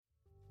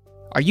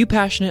Are you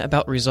passionate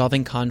about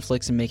resolving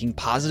conflicts and making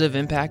positive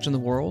impact in the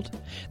world?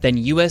 Then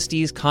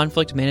USD's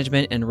Conflict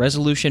Management and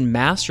Resolution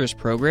Master's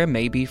Program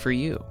may be for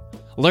you.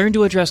 Learn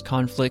to address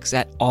conflicts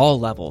at all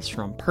levels,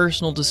 from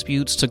personal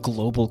disputes to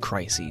global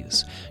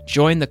crises.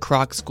 Join the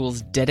Kroc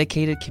School's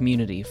dedicated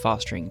community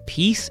fostering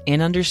peace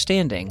and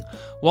understanding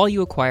while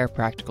you acquire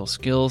practical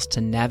skills to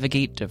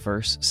navigate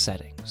diverse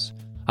settings.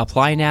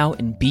 Apply now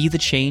and be the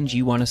change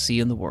you want to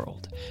see in the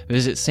world.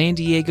 Visit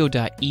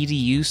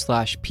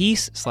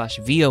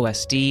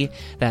sandiego.edu/peace/VOSD.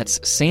 That's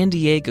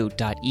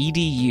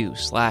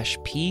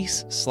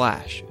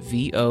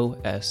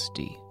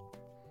sandiego.edu/peace/VOSD.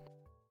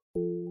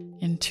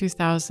 In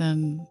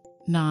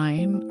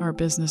 2009, our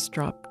business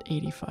dropped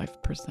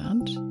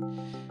 85%.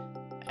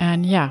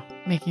 And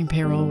making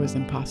payroll was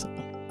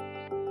impossible.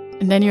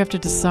 And then you have to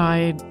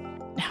decide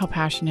how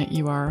passionate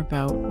you are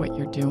about what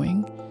you're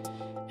doing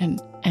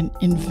and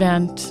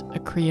invent a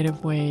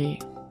creative way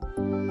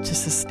to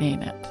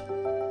sustain it.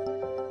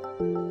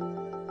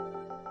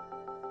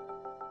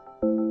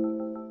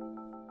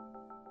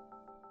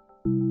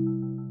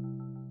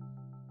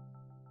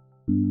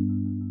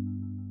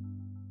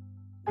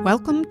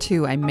 Welcome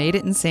to I Made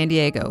It in San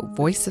Diego,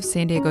 Voice of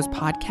San Diego's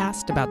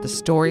podcast about the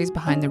stories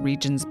behind the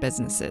region's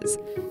businesses,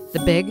 the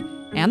big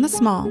and the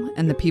small,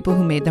 and the people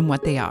who made them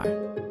what they are.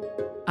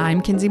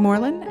 I'm Kinsey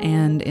Moreland,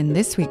 and in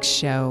this week's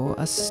show,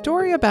 a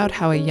story about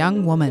how a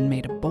young woman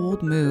made a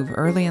bold move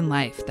early in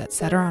life that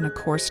set her on a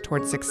course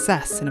towards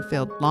success in a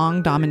field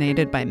long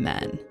dominated by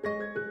men.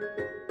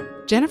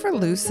 Jennifer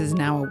Luce is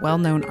now a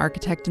well-known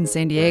architect in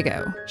San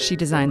Diego. She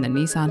designed the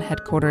Nissan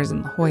headquarters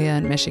in La Jolla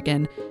in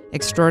Michigan,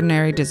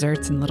 extraordinary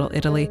desserts in Little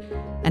Italy,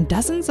 and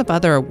dozens of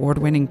other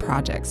award-winning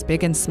projects,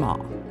 big and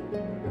small.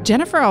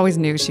 Jennifer always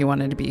knew she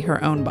wanted to be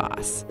her own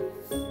boss,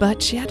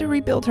 but she had to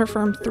rebuild her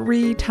firm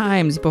 3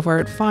 times before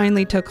it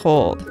finally took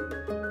hold.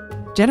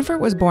 Jennifer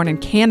was born in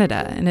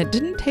Canada, and it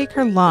didn't take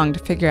her long to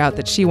figure out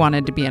that she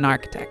wanted to be an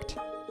architect.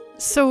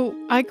 So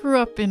I grew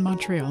up in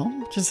Montreal,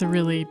 which is a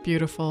really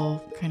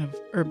beautiful kind of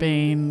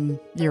urbane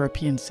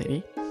European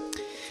city.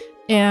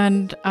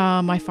 And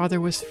my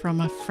father was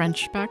from a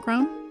French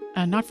background,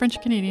 not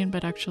French Canadian,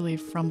 but actually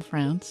from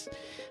France.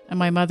 And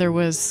my mother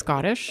was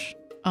Scottish.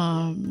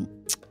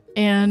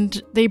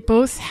 And they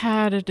both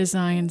had a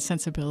design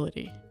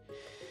sensibility.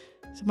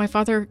 So my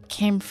father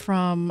came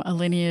from a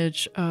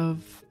lineage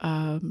of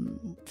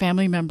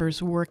family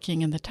members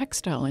working in the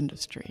textile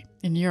industry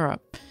in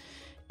Europe.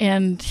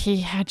 And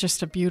he had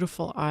just a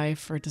beautiful eye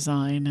for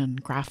design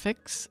and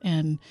graphics.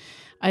 And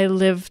I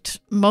lived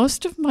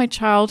most of my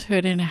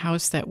childhood in a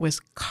house that was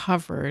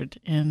covered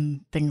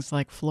in things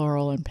like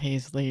floral and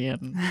paisley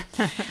and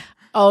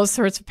all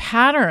sorts of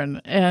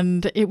pattern.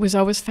 And it was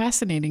always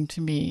fascinating to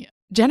me.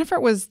 Jennifer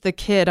was the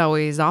kid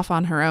always off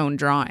on her own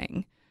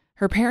drawing.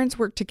 Her parents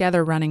worked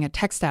together running a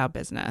textile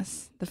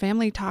business. The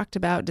family talked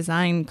about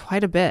design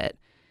quite a bit.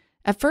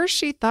 At first,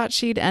 she thought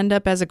she'd end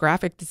up as a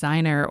graphic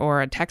designer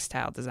or a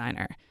textile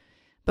designer.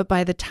 But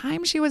by the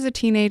time she was a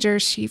teenager,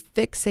 she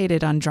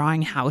fixated on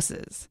drawing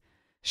houses.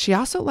 She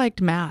also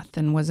liked math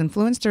and was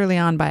influenced early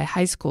on by a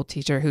high school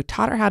teacher who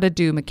taught her how to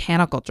do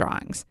mechanical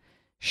drawings.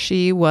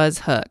 She was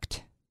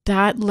hooked.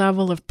 That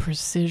level of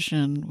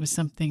precision was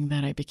something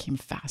that I became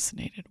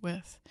fascinated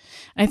with.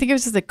 I think it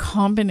was the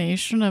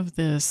combination of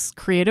this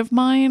creative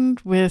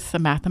mind with a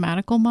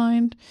mathematical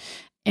mind.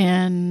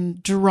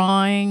 And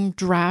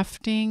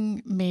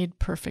drafting made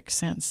perfect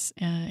sense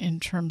in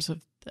terms of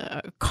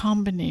the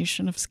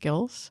combination of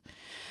skills.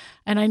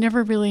 And I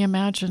never really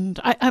imagined,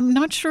 I'm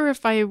not sure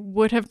if I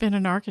would have been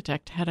an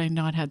architect had I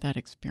not had that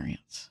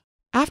experience.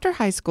 After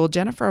high school,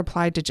 Jennifer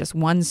applied to just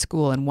one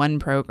school and one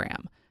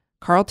program,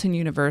 Carleton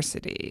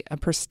University, a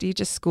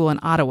prestigious school in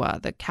Ottawa,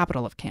 the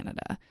capital of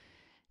Canada,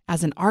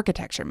 as an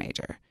architecture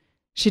major.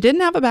 She didn't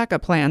have a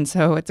backup plan,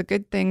 so it's a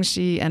good thing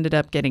she ended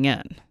up getting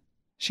in.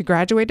 She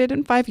graduated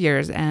in 5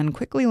 years and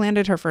quickly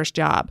landed her first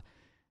job,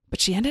 but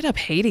she ended up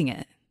hating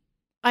it.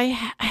 I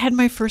had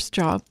my first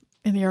job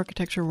in the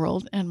architecture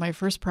world, and my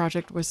first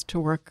project was to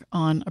work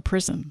on a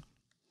prison,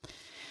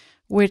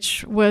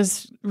 which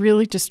was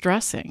really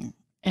distressing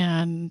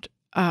and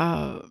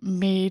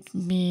made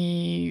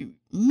me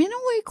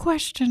minimally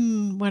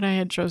question what I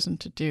had chosen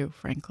to do,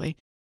 frankly.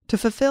 To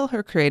fulfill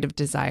her creative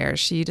desire,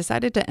 she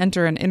decided to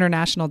enter an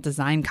international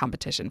design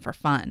competition for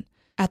fun.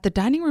 At the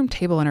dining room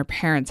table in her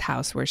parents'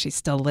 house where she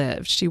still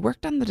lived, she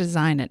worked on the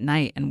design at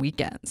night and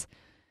weekends.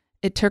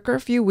 It took her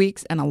a few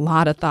weeks and a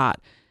lot of thought,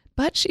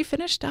 but she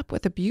finished up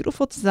with a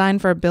beautiful design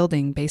for a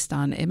building based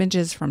on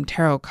images from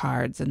tarot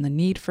cards and the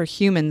need for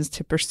humans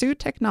to pursue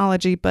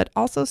technology but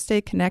also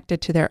stay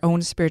connected to their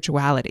own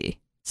spirituality.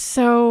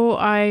 So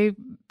I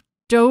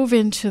dove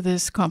into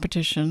this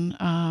competition,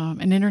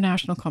 an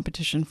international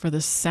competition for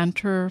the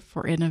Center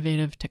for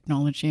Innovative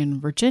Technology in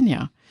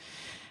Virginia.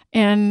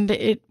 And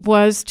it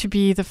was to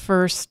be the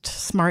first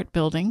smart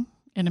building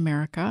in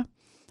America.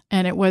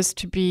 And it was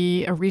to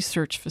be a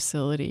research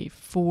facility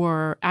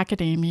for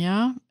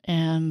academia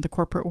and the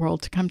corporate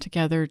world to come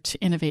together to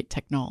innovate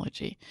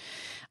technology.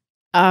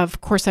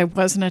 Of course, I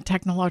wasn't a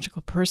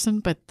technological person,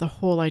 but the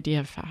whole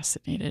idea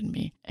fascinated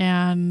me,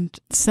 and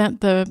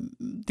sent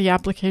the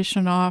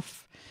application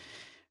off,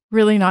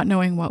 really not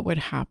knowing what would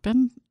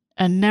happen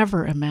and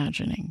never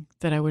imagining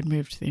that I would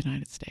move to the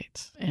United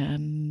States,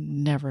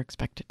 and never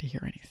expected to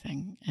hear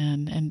anything,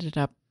 and ended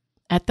up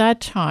at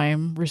that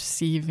time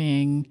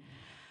receiving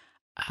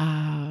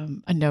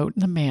a note in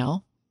the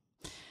mail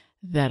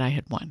that I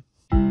had won.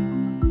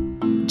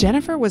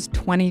 Jennifer was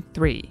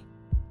 23,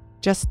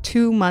 just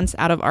 2 months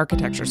out of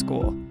architecture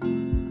school.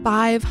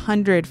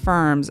 500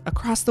 firms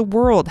across the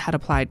world had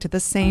applied to the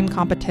same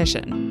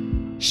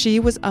competition. She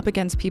was up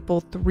against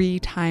people 3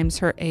 times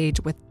her age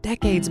with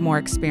decades more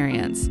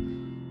experience.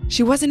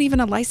 She wasn't even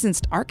a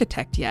licensed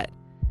architect yet.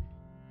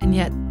 And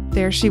yet,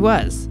 there she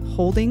was,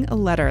 holding a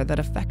letter that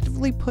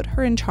effectively put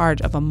her in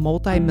charge of a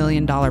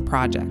multi-million-dollar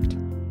project.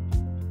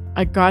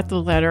 I got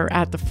the letter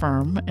at the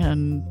firm,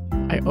 and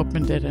I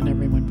opened it, and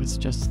everyone was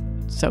just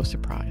so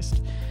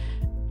surprised.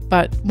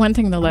 But one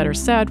thing the letter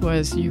said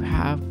was, you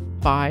have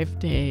 5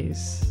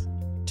 days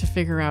to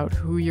figure out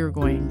who you're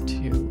going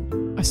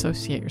to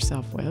associate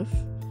yourself with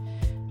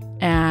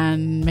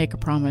and make a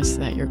promise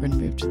that you're going to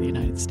move to the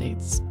United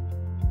States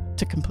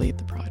to complete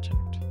the project.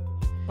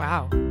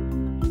 Wow.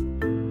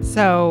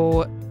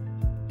 So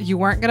you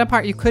weren't going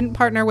to you couldn't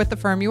partner with the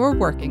firm you were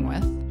working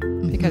with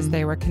because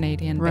they were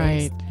Canadian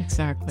based. Right,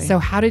 exactly. So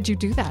how did you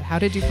do that? How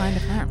did you find a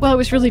firm? Well, it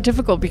was really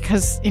difficult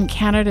because in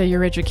Canada,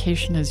 your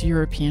education is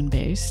European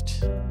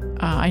based.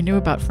 I knew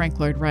about Frank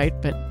Lloyd Wright,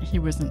 but he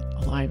wasn't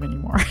alive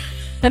anymore,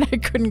 and I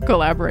couldn't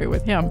collaborate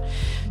with him.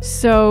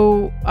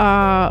 So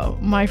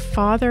my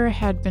father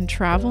had been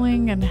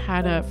traveling and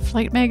had a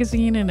flight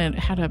magazine, and it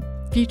had a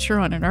feature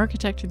on an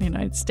architect in the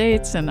United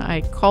States. And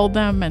I called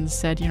them and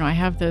said, I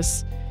have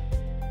this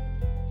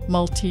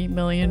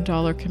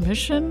multi-million-dollar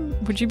commission.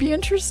 Would you be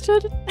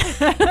interested?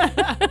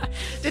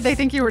 Did they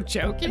think you were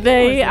joking?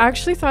 They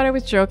actually thought I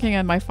was joking,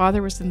 and my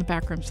father was in the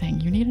background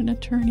saying, you need an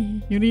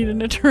attorney. You need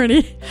an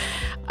attorney.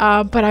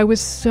 But I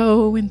was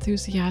so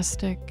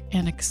enthusiastic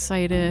and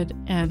excited.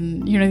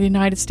 And, the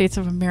United States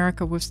of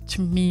America was,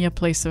 to me, a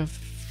place of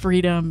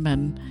freedom,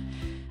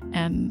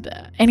 and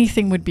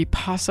anything would be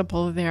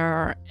possible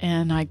there.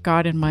 And I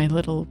got in my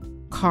little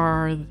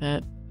car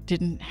that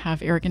didn't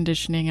have air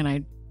conditioning, and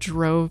I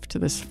drove to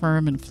this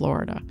firm in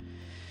Florida,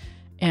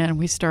 and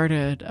we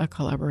started a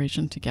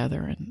collaboration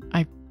together. And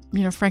I,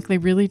 frankly,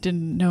 really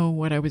didn't know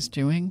what I was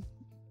doing,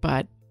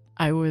 but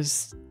I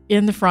was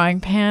in the frying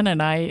pan,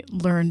 and I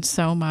learned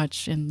so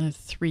much in the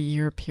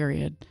 3-year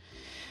period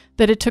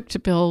that it took to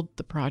build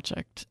the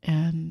project,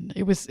 and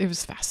it was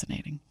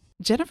fascinating.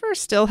 Jennifer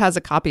still has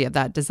a copy of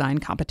that design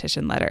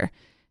competition letter.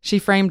 She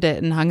framed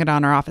it and hung it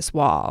on her office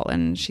wall,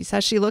 and she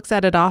says she looks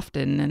at it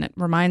often, and it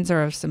reminds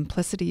her of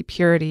simplicity,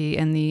 purity,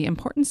 and the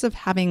importance of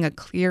having a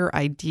clear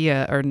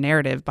idea or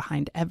narrative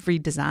behind every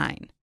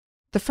design.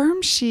 The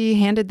firm she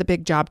handed the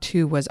big job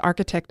to was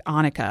Architect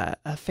Annika,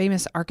 a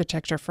famous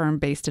architecture firm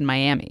based in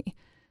Miami.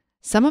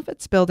 Some of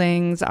its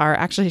buildings are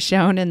actually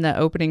shown in the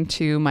opening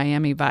to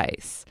Miami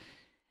Vice.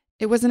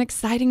 It was an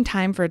exciting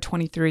time for a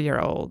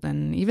 23-year-old,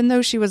 and even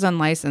though she was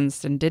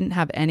unlicensed and didn't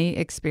have any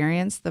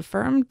experience, the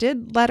firm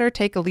did let her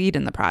take a lead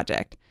in the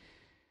project.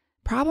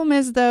 Problem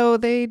is, though,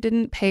 they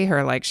didn't pay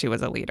her like she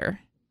was a leader.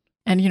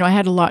 And, I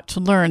had a lot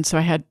to learn, so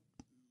I had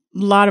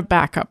a lot of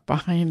backup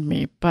behind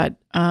me, but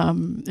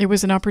it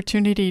was an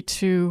opportunity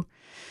to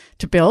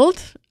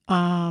build,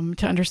 to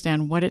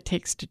understand what it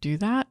takes to do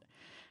that.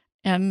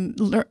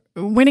 And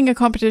winning a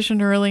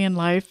competition early in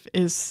life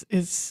is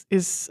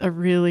a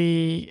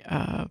really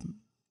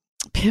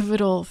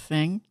pivotal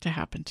thing to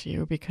happen to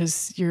you,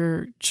 because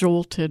you're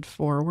jolted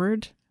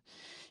forward,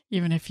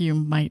 even if you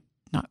might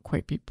not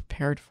quite be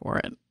prepared for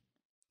it.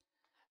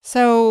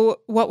 So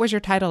what was your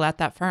title at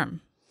that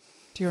firm?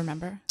 Do you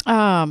remember?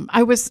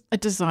 I was a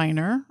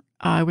designer.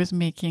 I was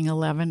making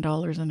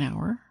 $11 an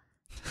hour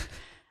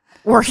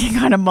working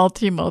on a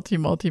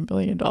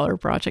multi-million-dollar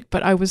project,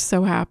 but I was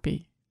so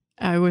happy.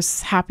 I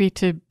was happy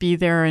to be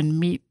there and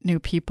meet new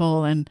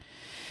people and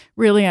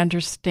really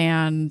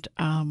understand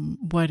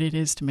what it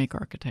is to make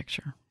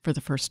architecture for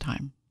the first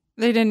time.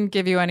 They didn't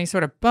give you any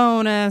sort of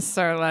bonus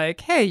or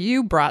like, hey,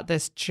 you brought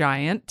this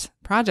giant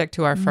project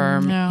to our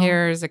firm. No.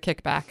 Here's a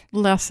kickback.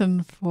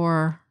 Lesson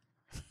for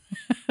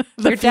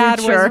the Your dad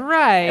future. was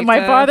right. My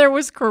father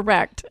was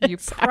correct. You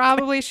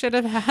probably should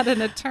have had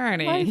an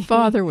attorney. My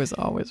father was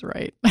always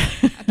right.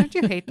 Don't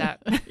you hate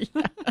that?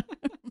 Yeah.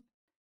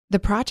 The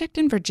project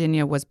in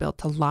Virginia was built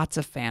to lots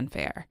of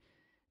fanfare.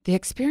 The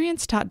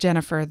experience taught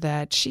Jennifer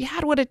that she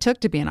had what it took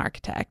to be an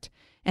architect,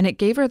 and it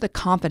gave her the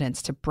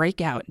confidence to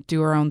break out and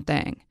do her own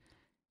thing.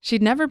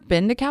 She'd never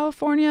been to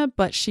California,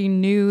 but she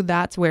knew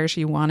that's where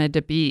she wanted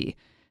to be.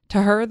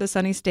 To her, the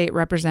sunny state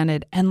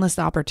represented endless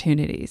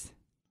opportunities.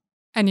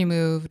 And you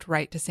moved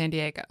right to San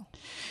Diego.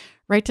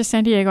 Right to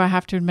San Diego. I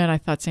have to admit, I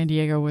thought San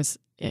Diego was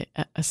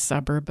a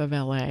suburb of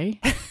LA,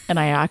 and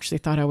I actually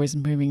thought I was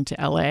moving to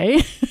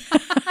LA.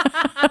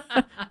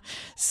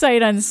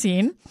 Sight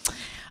unseen.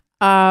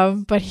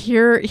 But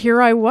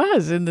here I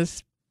was in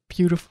this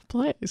beautiful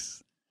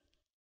place.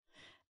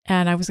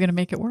 and I was going to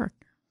make it work.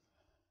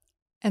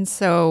 And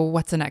so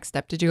what's the next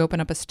step? Did you open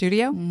up a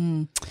studio?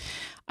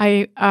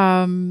 I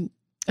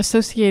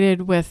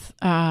associated with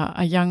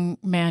a young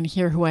man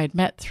here who I had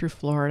met through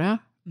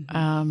Florida.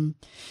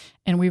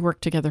 And we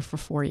worked together for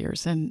 4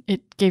 years. And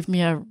it gave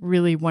me a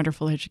really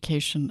wonderful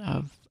education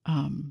of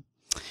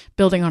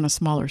building on a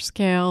smaller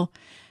scale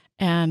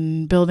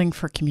and building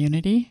for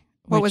community.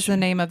 What was the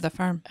name of the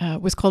firm?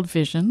 It was called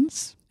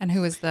Visions. And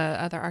who was the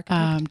other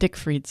architect? Dick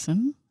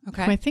Friedson,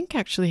 Okay. who I think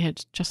actually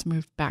had just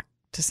moved back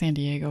to San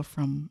Diego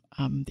from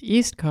the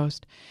East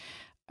Coast.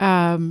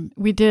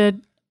 We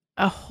did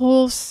a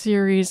whole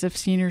series of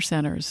senior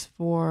centers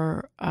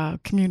for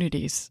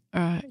communities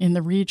in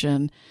the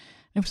region.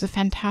 It was a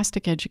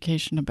fantastic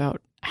education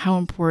about how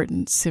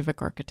important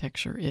civic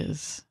architecture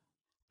is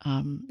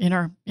in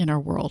our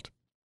world.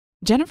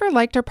 Jennifer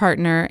liked her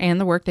partner and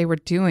the work they were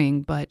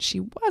doing, but she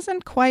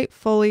wasn't quite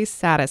fully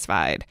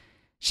satisfied.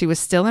 She was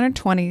still in her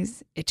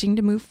 20s, itching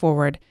to move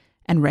forward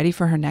and ready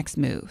for her next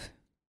move.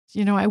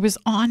 You know, I was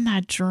on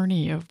that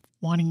journey of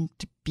wanting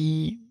to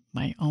be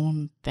my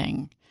own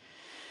thing.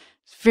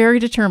 Very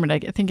determined. I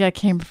think I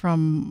came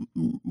from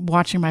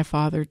watching my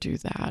father do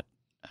that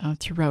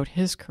throughout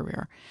his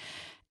career.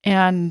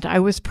 And I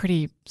was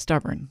pretty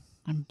stubborn.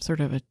 I'm sort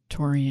of a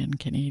Taurian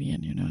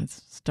Canadian, you know,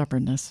 it's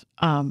stubbornness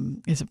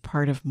is a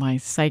part of my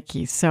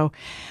psyche. So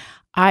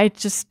I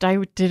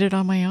did it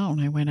on my own.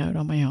 I went out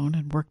on my own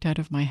and worked out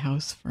of my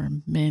house for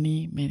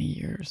many, many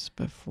years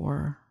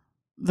before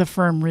the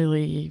firm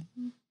really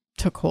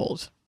took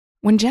hold.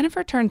 When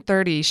Jennifer turned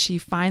 30, she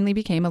finally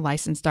became a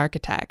licensed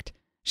architect.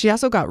 She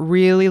also got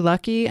really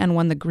lucky and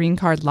won the green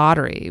card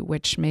lottery,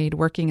 which made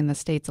working in the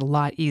States a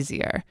lot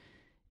easier.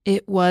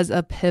 It was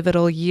a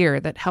pivotal year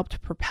that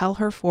helped propel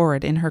her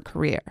forward in her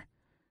career.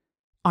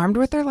 Armed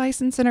with her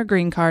license and her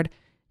green card,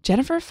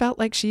 Jennifer felt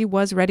like she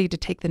was ready to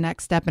take the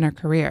next step in her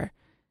career.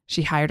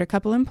 She hired a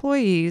couple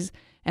employees,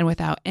 and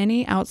without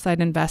any outside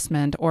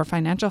investment or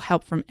financial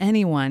help from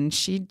anyone,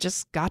 she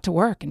just got to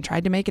work and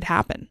tried to make it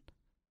happen.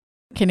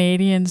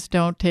 Canadians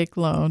don't take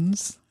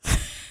loans.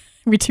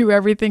 We do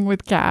everything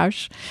with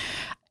cash.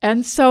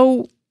 And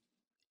so,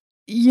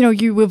 you know,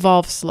 you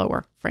evolve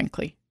slower,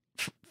 frankly,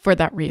 for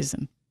that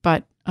reason.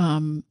 But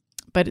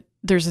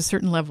there's a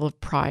certain level of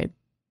pride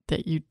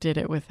that you did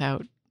it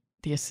without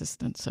the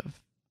assistance of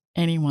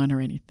anyone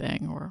or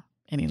anything or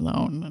any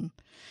loan. And,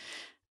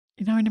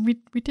 you know, and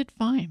we did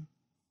fine.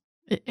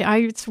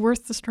 It's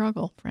worth the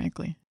struggle,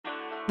 frankly.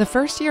 The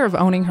first year of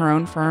owning her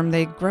own firm,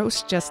 they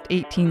grossed just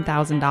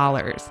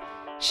 $18,000.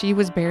 She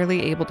was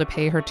barely able to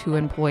pay her 2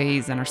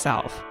 employees and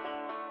herself.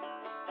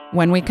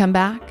 When we come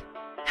back,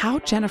 how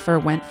Jennifer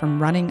went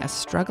from running a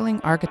struggling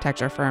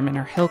architecture firm in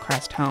her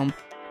Hillcrest home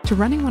to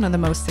running one of the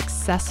most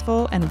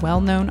successful and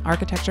well-known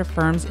architecture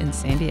firms in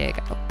San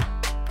Diego.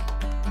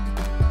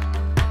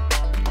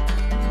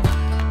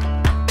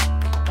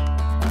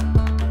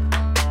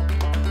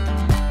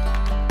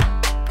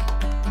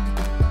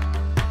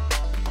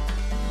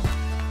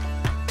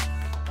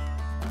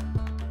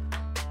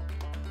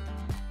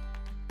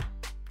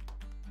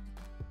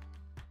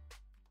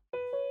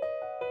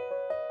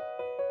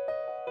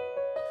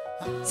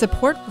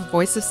 Support for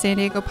Voice of San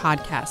Diego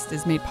podcast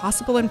is made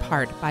possible in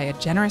part by a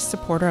generous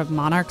supporter of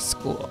Monarch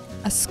School,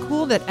 a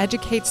school that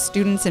educates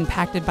students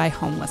impacted by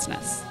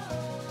homelessness.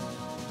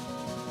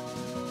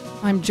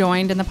 I'm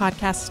joined in the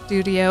podcast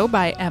studio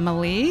by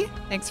Emily.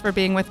 Thanks for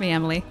being with me,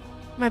 Emily.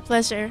 My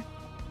pleasure.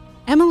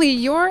 Emily,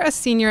 you're a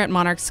senior at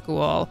Monarch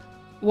School.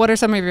 What are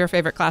some of your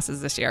favorite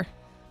classes this year?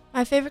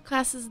 My favorite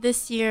classes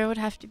this year would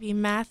have to be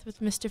math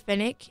with Mr.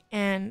 Finnick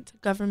and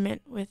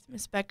government with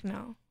Ms.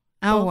 Becknell.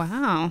 Oh,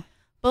 wow.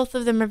 Both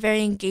of them are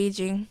very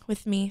engaging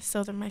with me,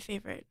 so they're my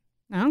favorite.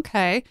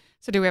 Okay.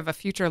 So do we have a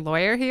future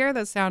lawyer here?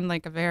 Those sound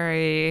like a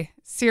very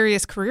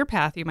serious career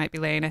path you might be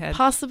laying ahead.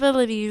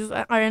 Possibilities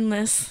are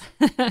endless.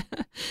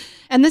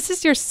 And this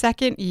is your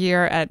second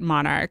year at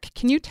Monarch.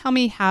 Can you tell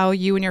me how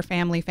you and your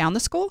family found the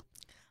school?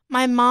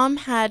 My mom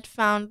had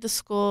found the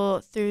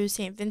school through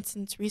St.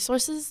 Vincent's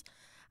Resources.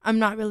 I'm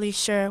not really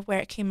sure where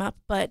it came up,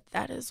 but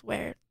that is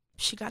where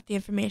she got the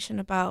information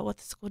about what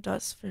the school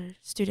does for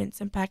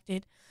students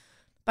impacted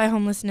by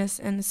homelessness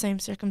and the same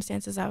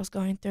circumstances I was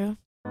going through.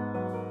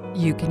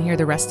 You can hear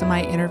the rest of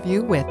my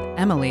interview with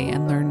Emily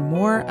and learn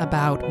more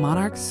about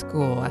Monarch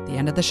School at the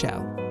end of the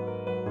show.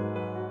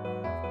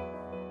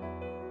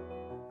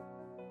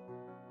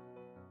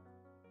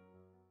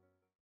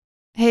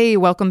 Hey,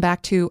 welcome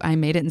back to I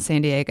Made It in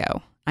San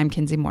Diego. I'm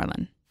Kinsey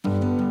Moreland.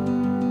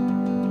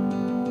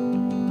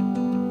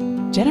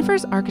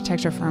 Jennifer's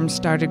architecture firm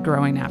started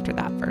growing after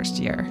that first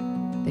year.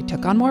 They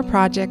took on more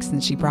projects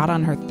and she brought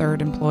on her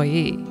 3rd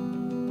employee.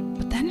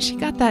 But then she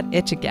got that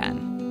itch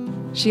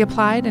again. She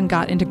applied and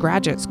got into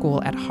graduate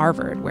school at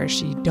Harvard, where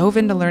she dove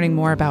into learning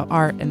more about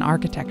art and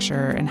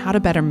architecture and how to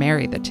better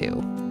marry the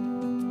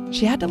two.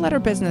 She had to let her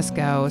business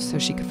go so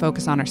she could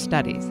focus on her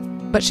studies.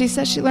 But she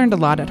says she learned a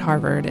lot at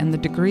Harvard, and the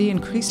degree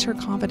increased her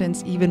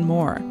confidence even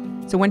more.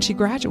 So when she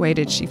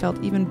graduated, she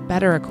felt even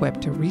better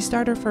equipped to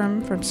restart her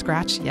firm from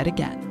scratch yet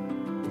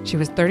again. She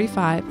was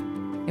 35,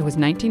 It was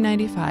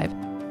 1995,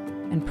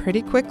 and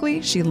pretty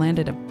quickly she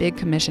landed a big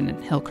commission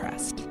in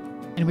Hillcrest.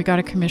 And we got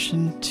a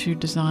commission to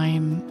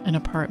design an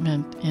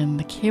apartment in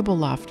the Cable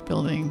Loft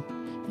building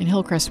in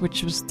Hillcrest,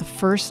 which was the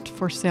first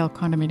for-sale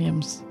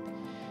condominiums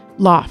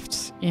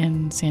lofts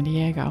in San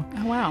Diego.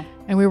 Oh, wow.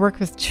 And we worked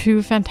with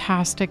two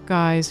fantastic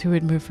guys who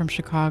had moved from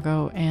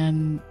Chicago,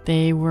 and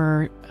they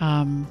were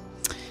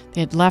they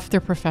had left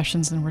their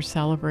professions and were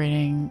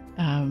celebrating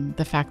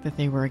the fact that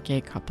they were a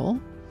gay couple,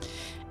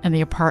 and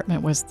the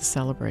apartment was the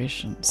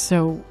celebration.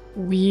 So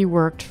we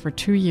worked for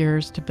 2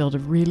 years to build a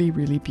really,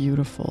 really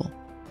beautiful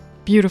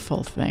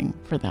thing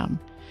for them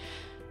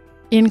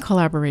in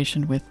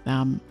collaboration with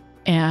them.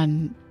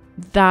 And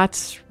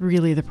that's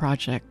really the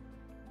project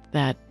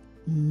that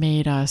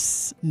made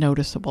us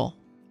noticeable,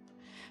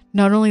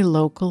 not only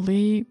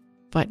locally,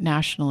 but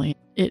nationally.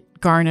 It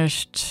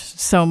garnished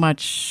so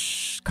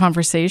much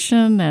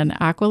conversation and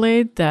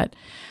accolade that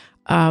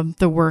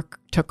the work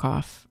took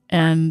off.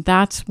 And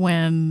that's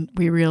when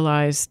we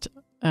realized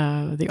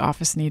the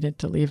office needed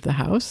to leave the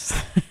house.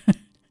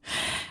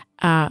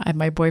 And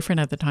my boyfriend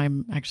at the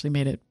time actually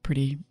made it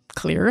pretty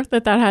clear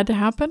that had to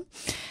happen.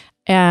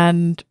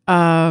 And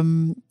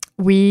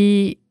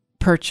we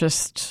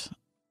purchased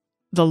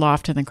the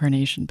loft in the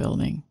Carnation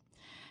building.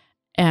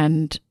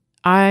 And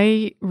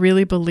I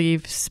really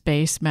believe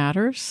space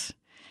matters.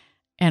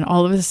 And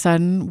all of a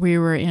sudden, we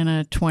were in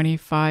a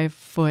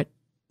 25-foot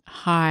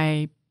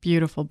high,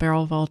 beautiful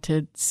barrel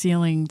vaulted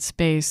ceiling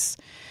space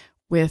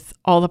with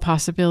all the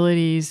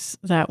possibilities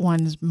that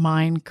one's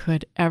mind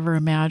could ever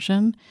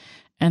imagine.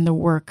 And the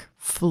work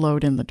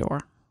flowed in the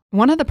door.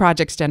 One of the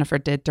projects Jennifer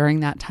did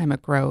during that time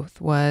of growth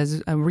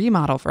was a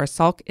remodel for a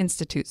Salk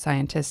Institute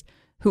scientist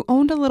who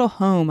owned a little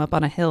home up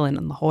on a hill in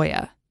La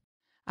Jolla.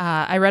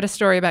 I read a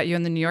story about you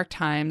in the New York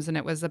Times, and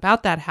it was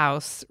about that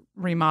house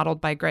remodeled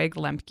by Greg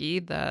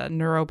Lemke, the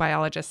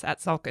neurobiologist at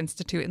Salk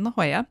Institute in La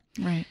Jolla.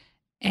 Right.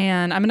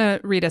 And I'm going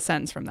to read a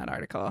sentence from that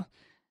article.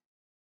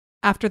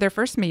 After their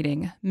first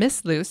meeting,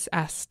 Miss Luce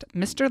asked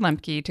Mr.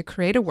 Lemke to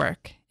create a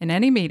work in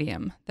any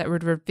medium that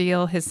would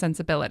reveal his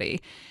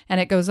sensibility. And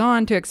it goes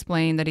on to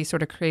explain that he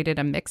sort of created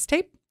a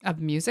mixtape of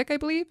music, I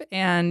believe,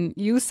 and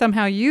you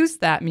somehow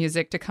used that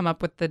music to come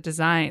up with the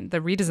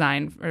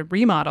redesign or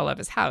remodel of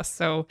his house.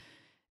 So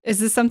is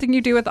this something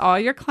you do with all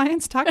your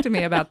clients? Talk to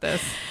me about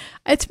this.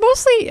 It's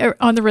mostly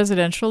on the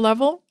residential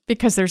level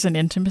because there's an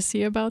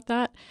intimacy about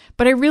that.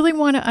 But I really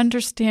want to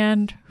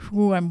understand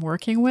who I'm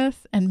working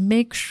with and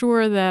make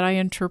sure that I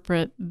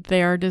interpret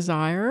their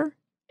desire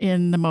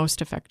in the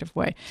most effective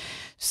way.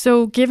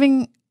 So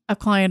giving a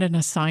client an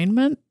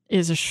assignment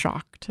is a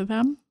shock to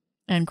them.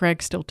 And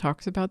Greg still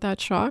talks about that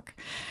shock.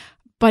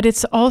 But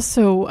it's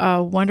also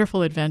a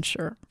wonderful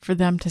adventure for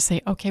them to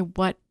say, okay,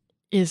 what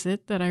is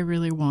it that I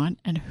really want?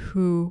 And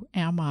who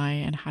am I?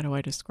 And how do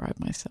I describe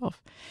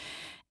myself?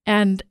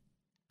 And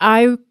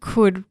I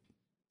could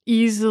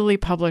easily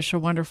publish a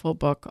wonderful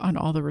book on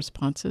all the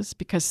responses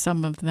because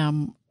some of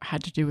them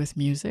had to do with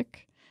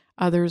music.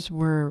 Others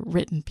were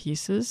written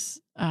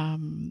pieces.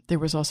 There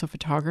was also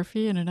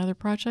photography in another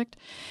project.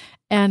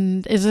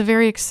 And it's a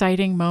very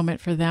exciting moment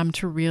for them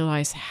to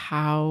realize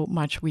how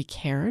much we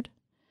cared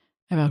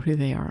about who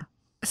they are.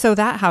 So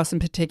that house in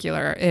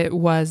particular, it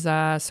was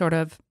a sort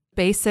of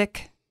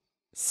basic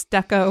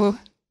stucco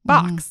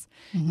box.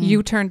 Mm-hmm.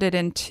 You turned it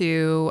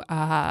into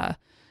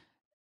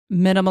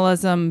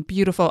minimalism,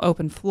 beautiful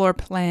open floor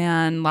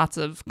plan, lots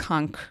of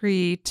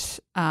concrete.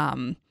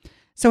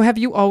 So have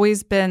you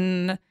always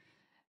been,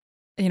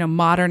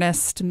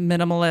 modernist,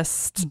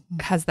 minimalist?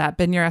 Mm-hmm. Has that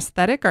been your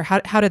aesthetic, or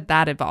how did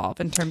that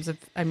evolve in terms of,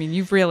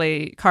 you've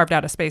really carved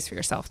out a space for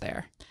yourself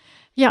there.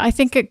 Yeah, I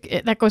think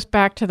that goes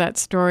back to that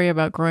story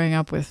about growing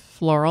up with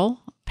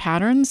floral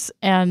patterns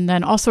and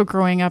then also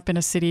growing up in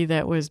a city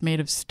that was made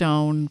of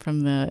stone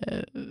from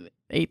the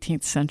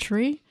 18th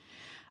century.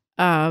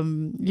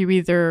 You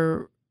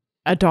either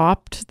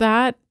adopt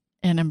that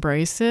and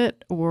embrace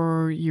it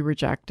or you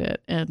reject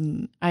it.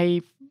 And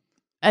I,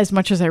 as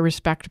much as I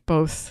respect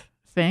both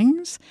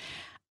things,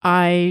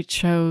 I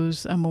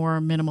chose a more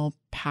minimal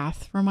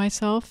path for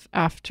myself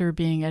after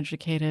being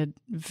educated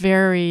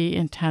very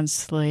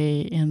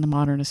intensely in the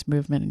modernist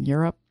movement in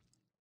Europe.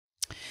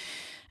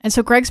 And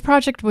so Greg's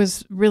project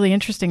was really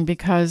interesting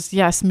because,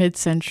 yes,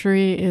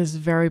 mid-century is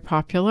very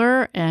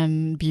popular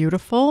and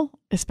beautiful,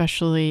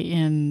 especially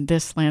in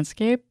this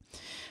landscape,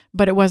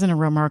 but it wasn't a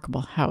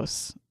remarkable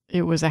house.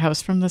 It was a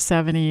house from the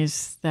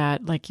 70s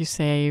that, like you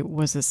say,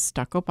 was a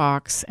stucco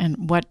box.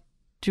 And what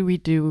do we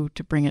do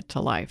to bring it to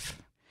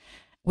life?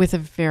 With a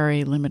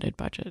very limited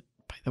budget,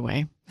 by the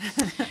way.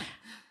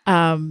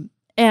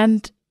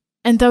 And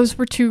those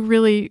were two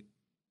really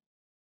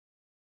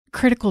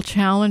critical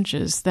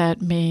challenges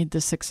that made the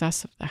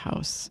success of the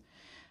house.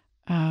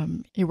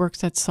 It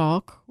works at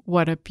Salk.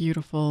 What a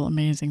beautiful,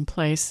 amazing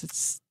place.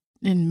 It's,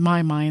 in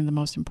my mind, the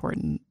most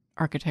important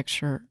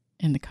architecture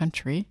in the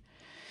country.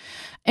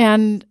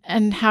 And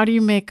how do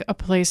you make a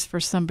place for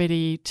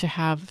somebody to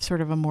have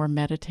sort of a more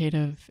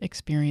meditative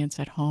experience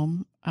at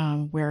home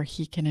where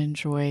he can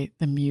enjoy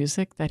the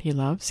music that he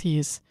loves?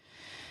 He's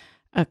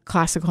a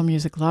classical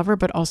music lover,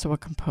 but also a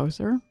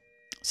composer.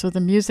 So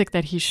the music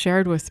that he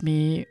shared with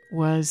me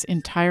was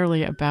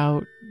entirely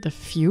about the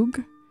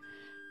fugue,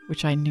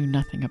 which I knew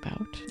nothing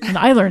about. And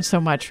I learned so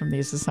much from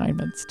these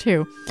assignments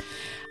too,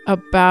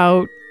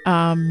 about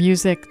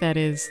music that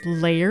is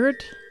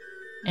layered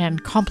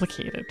and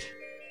complicated.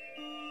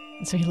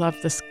 And so he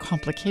loved this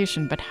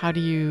complication, but how do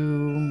you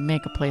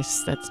make a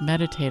place that's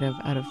meditative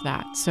out of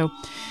that? So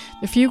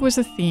the fugue was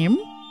a theme,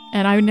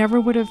 and I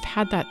never would have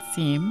had that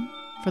theme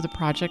for the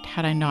project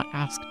had I not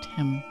asked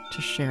him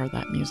to share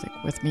that music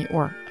with me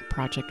or a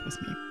project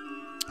with me.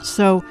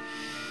 So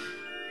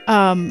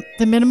the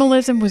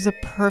minimalism was a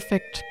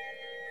perfect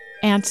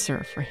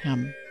answer for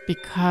him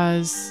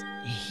because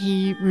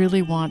he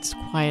really wants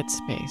quiet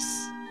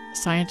space.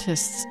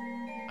 Scientists,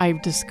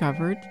 I've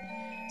discovered,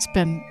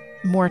 spend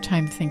more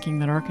time thinking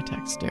than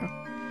architects do.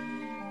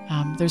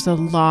 There's a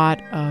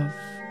lot of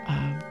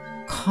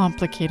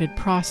complicated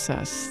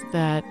process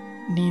that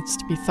needs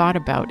to be thought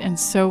about. And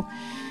so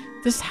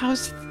this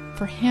house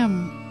for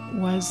him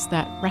was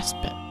that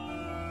respite,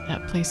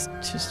 that place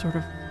to sort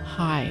of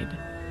hide.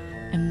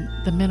 And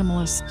the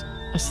minimalist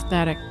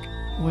aesthetic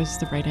was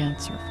the right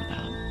answer for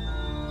that.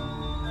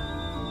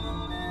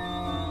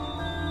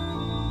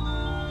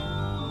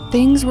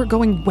 Things were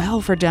going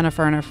well for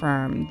Jennifer and her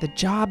firm. The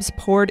jobs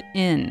poured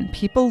in.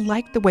 People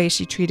liked the way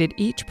she treated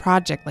each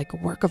project like a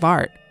work of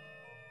art.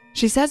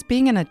 She says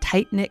being in a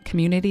tight-knit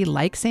community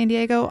like San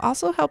Diego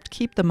also helped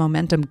keep the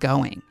momentum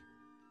going.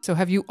 So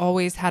have you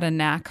always had a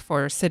knack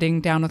for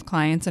sitting down with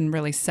clients and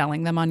really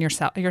selling them on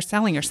yourself? You're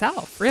selling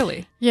yourself,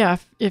 really. Yeah.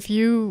 I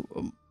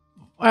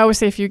always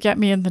say if you get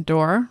me in the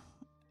door,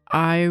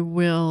 I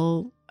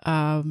will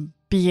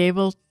be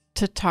able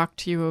to talk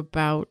to you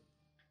about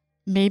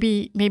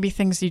maybe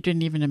things you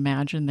didn't even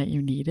imagine that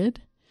you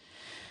needed.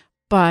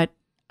 But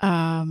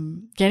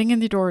getting in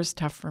the door is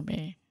tough for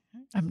me.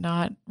 I'm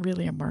not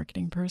really a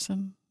marketing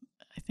person.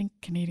 I think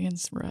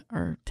Canadians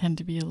tend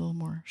to be a little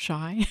more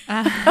shy.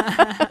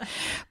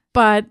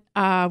 But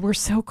we're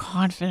so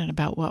confident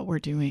about what we're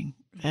doing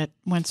that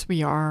once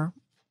we are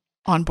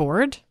on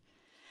board,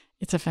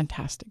 it's a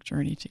fantastic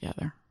journey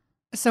together.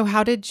 So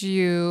how did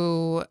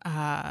you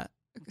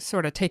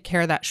sort of take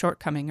care of that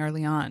shortcoming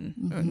early on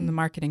in the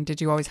marketing? Did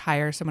you always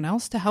hire someone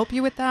else to help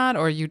you with that,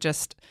 or you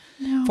just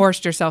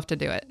forced yourself to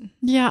do it?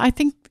 Yeah, I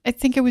think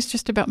it was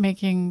just about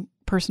making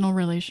personal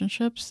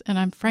relationships.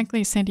 And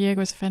frankly, San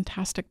Diego is a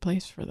fantastic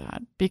place for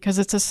that because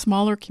it's a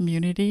smaller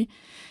community.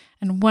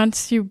 And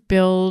once you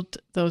build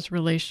those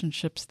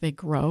relationships, they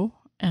grow.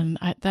 And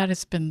that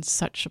has been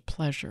such a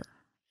pleasure.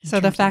 So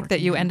the fact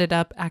that you ended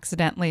up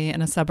accidentally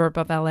in a suburb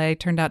of LA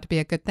turned out to be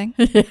a good thing?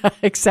 Yeah,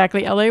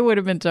 exactly. LA would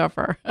have been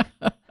tougher.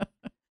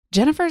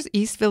 Jennifer's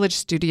East Village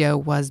studio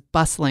was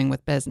bustling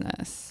with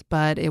business,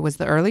 but it was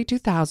the early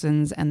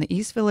 2000s and the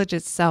East Village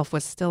itself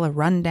was still a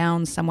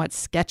rundown, somewhat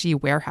sketchy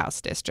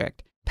warehouse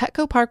district.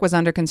 Petco Park was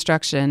under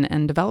construction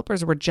and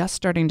developers were just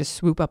starting to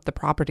swoop up the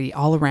property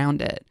all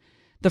around it.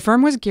 The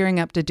firm was gearing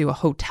up to do a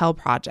hotel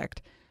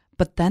project,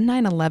 but then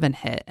 9/11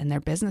 hit and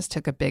their business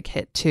took a big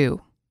hit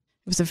too.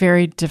 It was a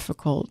very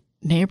difficult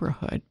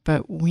neighborhood,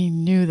 but we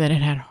knew that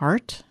it had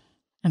heart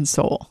and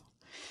soul,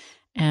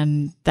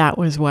 and that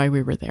was why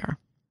we were there.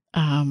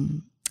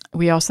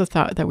 We also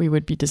thought that we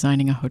would be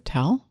designing a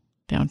hotel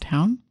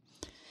downtown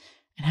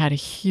and had a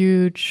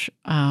huge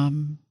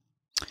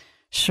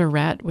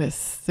charrette with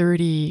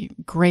 30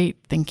 great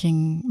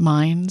thinking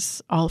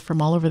minds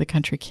from all over the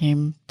country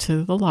came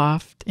to the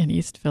loft in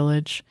East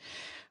Village,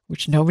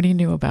 which nobody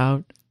knew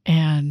about.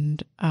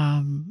 And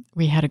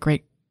we had a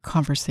great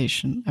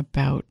conversation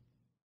about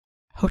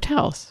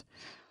hotels.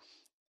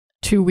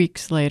 2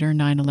 weeks later,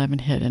 9/11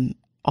 hit and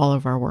all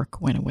of our work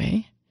went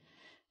away.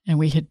 And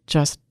we had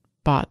just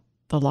bought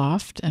the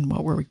loft, and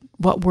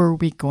what were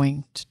we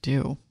going to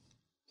do?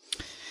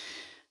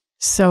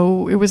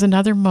 So it was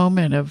another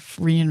moment of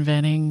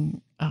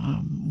reinventing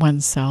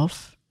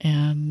oneself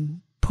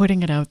and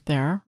putting it out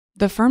there.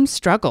 The firm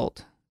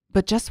struggled,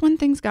 but just when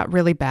things got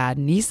really bad,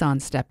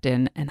 Nissan stepped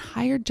in and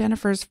hired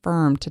Jennifer's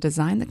firm to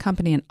design the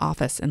company an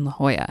office in La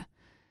Jolla.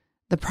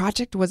 The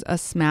project was a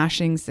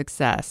smashing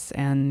success,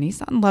 and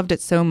Nissan loved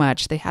it so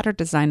much they had her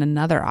design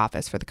another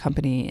office for the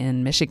company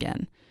in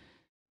Michigan.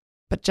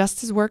 But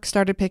just as work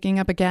started picking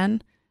up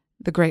again,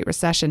 the Great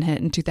Recession hit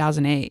in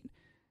 2008.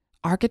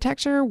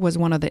 Architecture was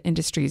one of the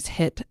industries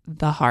hit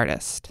the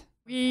hardest.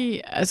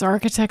 We, as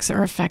architects,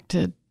 are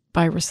affected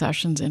by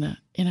recessions in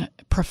a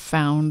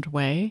profound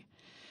way.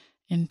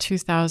 In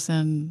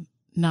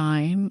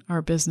 2009,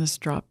 our business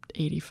dropped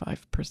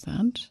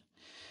 85%.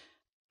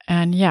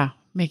 And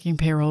making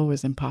payroll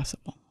was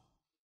impossible.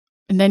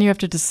 And then you have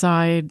to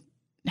decide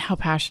how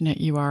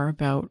passionate you are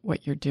about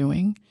what you're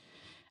doing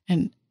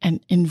and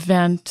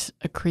invent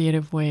a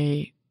creative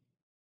way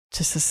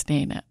to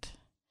sustain it.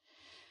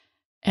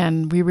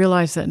 And we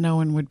realized that no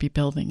one would be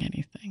building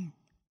anything.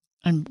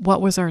 And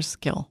what was our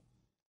skill?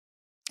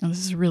 And this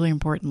is a really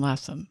important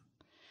lesson.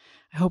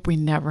 I hope we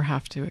never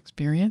have to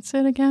experience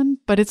it again,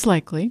 but it's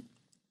likely,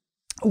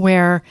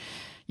 where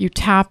you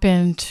tap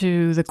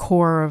into the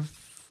core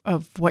of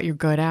what you're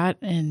good at,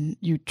 and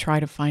you try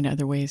to find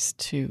other ways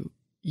to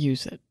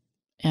use it.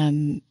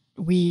 And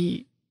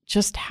we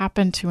just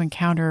happened to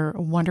encounter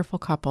a wonderful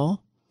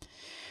couple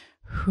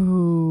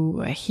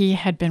who he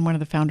had been one of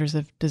the founders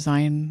of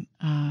BMW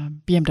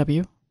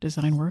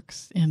Design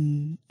Works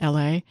in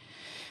LA.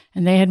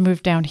 And they had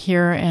moved down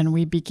here, and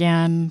we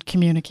began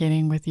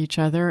communicating with each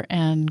other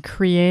and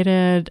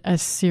created a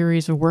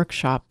series of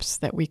workshops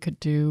that we could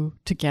do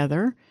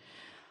together,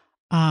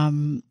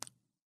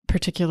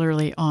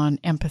 particularly on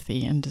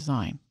empathy in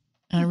design.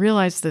 And I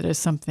realized that it's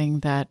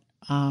something that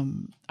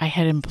I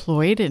had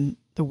employed in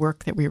the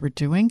work that we were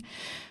doing,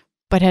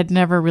 but had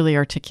never really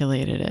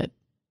articulated it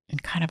in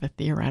kind of a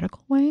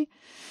theoretical way.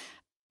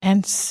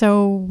 And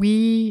so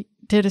we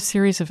did a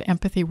series of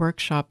empathy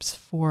workshops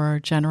for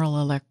General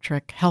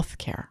Electric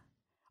healthcare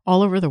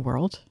all over the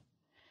world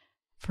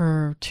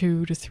for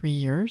 2 to 3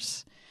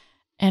 years.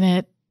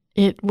 And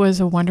it was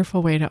a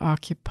wonderful way to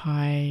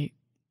occupy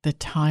the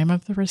time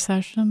of the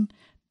recession,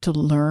 to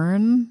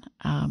learn,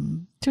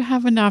 to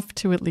have enough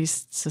to at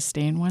least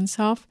sustain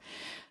oneself,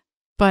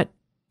 but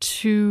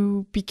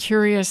to be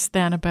curious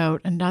then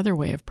about another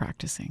way of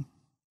practicing,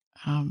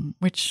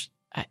 which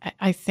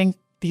I think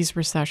these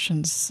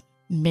recessions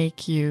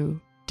make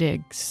you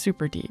dig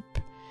super deep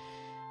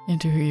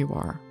into who you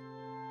are.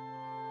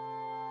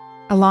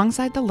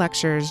 Alongside the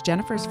lectures,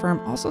 Jennifer's firm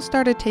also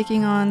started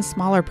taking on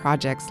smaller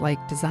projects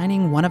like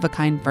designing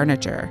one-of-a-kind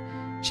furniture.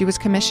 She was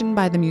commissioned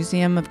by the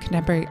Museum of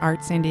Contemporary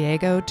Art San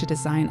Diego to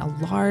design a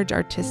large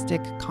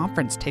artistic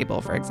conference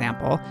table, for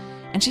example,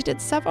 and she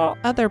did several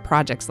other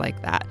projects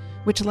like that,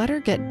 which let her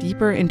get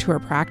deeper into her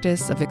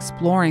practice of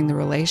exploring the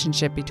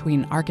relationship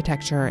between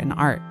architecture and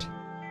art.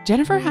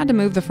 Jennifer had to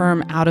move the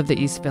firm out of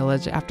the East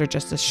Village after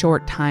just a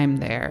short time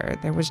there.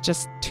 There was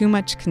just too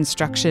much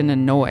construction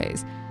and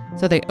noise.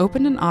 So they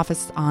opened an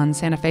office on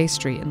Santa Fe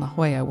Street in La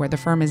Jolla, where the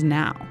firm is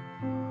now.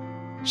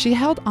 She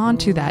held on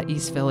to that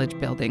East Village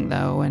building,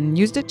 though, and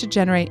used it to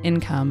generate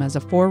income as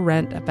a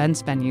for-rent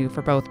events venue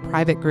for both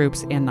private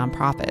groups and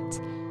nonprofits.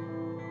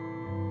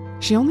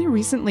 She only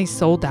recently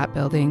sold that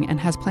building and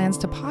has plans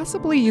to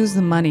possibly use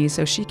the money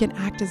so she can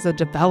act as a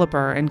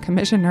developer and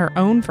commission her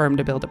own firm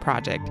to build a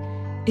project.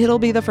 It'll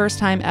be the first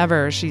time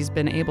ever she's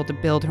been able to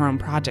build her own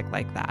project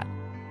like that.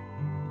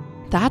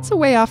 That's a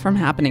way off from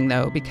happening,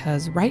 though,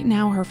 because right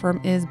now her firm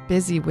is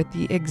busy with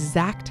the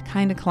exact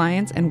kind of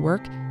clients and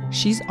work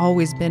she's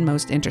always been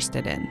most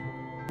interested in.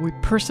 We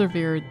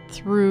persevered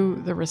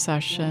through the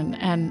recession,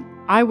 and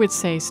I would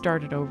say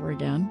started over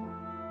again,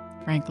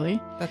 frankly.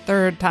 The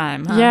third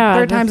time, huh? Yeah,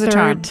 third time's a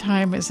charm. Third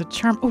time is a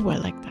charm. Oh, I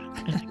like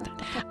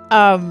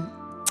that.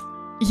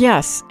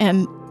 Yes,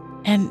 and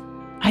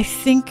I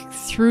think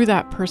through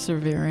that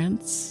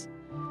perseverance,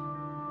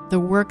 the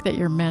work that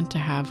you're meant to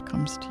have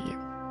comes to you.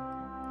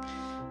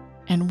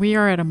 And we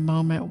are at a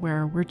moment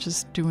where we're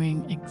just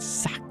doing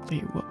exactly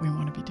what we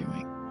want to be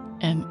doing.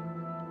 And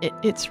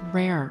it's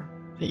rare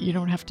that you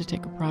don't have to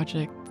take a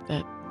project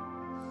that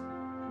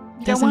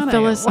doesn't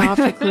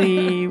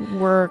philosophically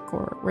work,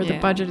 or where the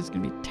budget is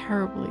going to be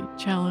terribly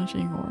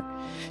challenging, or,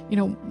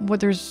 what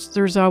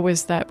there's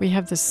always that. We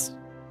have this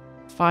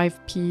 5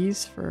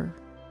 Ps for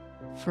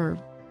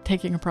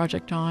taking a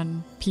project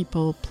on: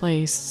 people,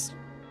 place,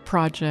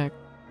 project,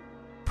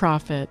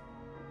 profit.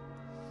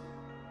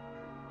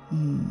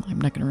 I'm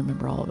not going to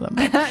remember all of them.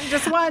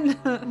 Just one.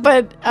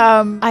 But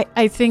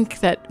I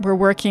think that we're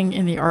working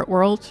in the art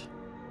world,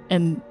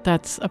 and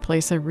that's a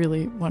place I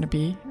really want to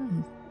be.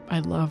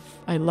 I'm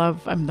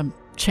the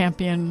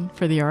champion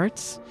for the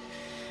arts.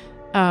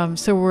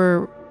 So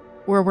we're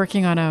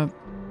working on a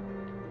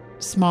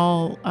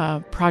small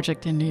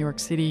project in New York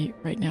City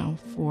right now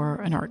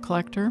for an art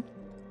collector.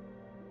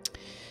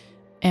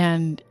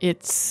 And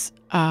it's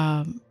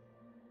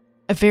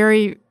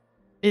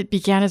it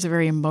began as a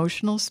very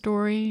emotional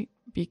story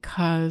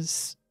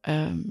because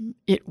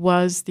it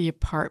was the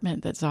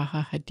apartment that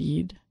Zaha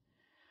Hadid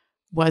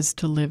was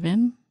to live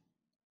in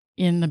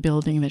the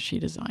building that she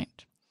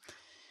designed.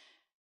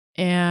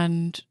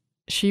 And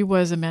she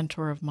was a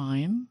mentor of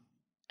mine,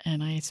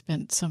 and I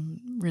spent some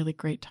really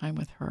great time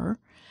with her.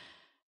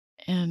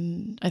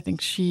 And I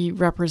think she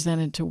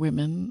represented to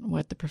women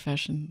what the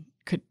profession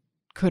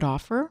could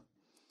offer,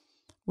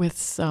 with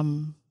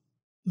some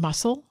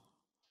muscle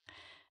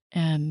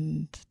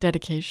and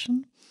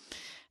dedication.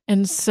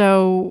 And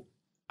so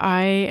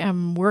I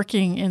am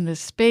working in this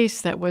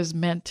space that was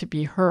meant to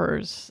be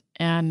hers.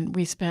 And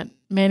we spent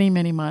many,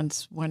 many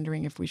months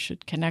wondering if we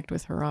should connect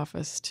with her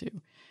office to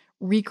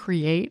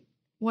recreate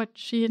what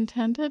she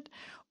intended,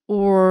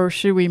 or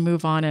should we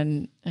move on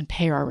and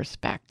pay our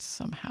respects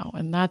somehow?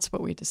 And that's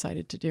what we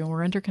decided to do. And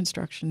we're under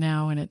construction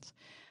now, and it's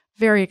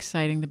very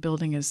exciting. The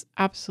building is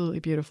absolutely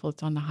beautiful.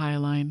 It's on the High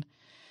Line.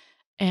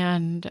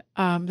 And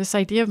this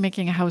idea of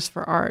making a house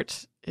for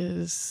art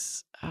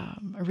is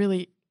a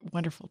really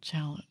wonderful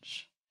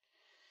challenge.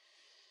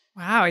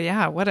 Wow,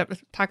 yeah.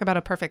 Talk about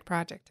a perfect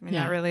project. I mean,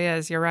 That really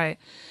is. You're right.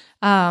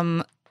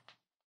 The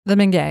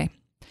Mingay.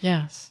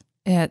 Yes.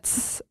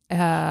 It's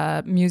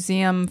a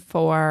museum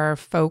for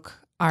folk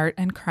art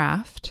and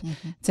craft.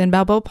 Mm-hmm. It's in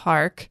Balboa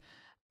Park.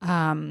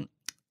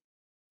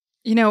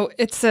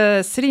 It's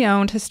a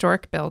city-owned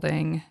historic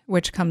building,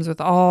 which comes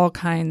with all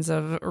kinds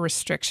of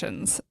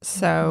restrictions.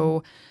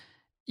 So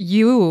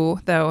you,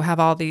 though, have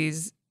all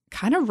these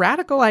kind of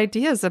radical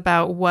ideas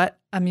about what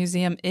a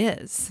museum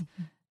is.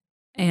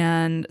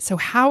 And so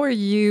how are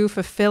you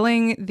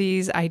fulfilling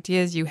these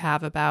ideas you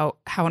have about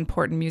how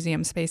important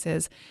museum space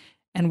is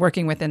and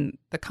working within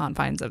the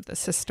confines of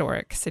this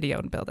historic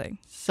city-owned building?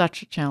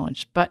 Such a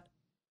challenge. But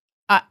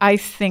I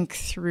think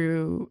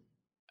through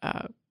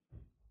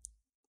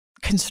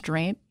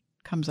constraint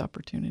comes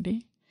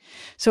opportunity.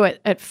 So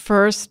at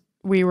first,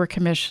 we were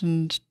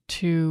commissioned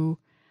to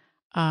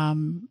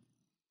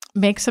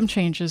make some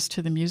changes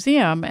to the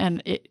museum,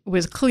 and it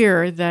was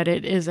clear that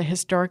it is a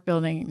historic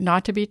building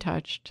not to be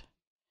touched.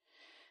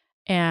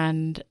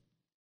 And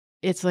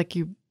it's like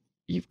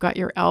you've got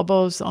your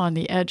elbows on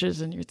the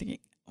edges and you're thinking,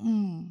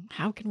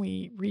 how can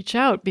we reach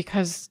out?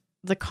 Because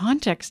the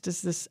context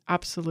is this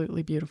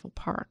absolutely beautiful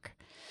park.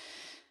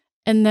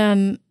 And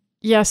then,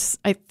 yes,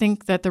 I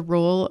think that the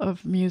role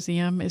of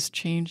museum is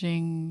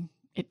changing.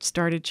 It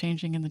started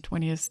changing in the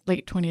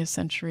late 20th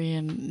century,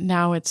 and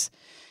now it's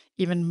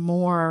even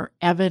more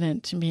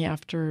evident to me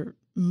after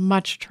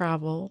much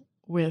travel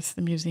with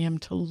the museum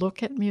to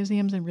look at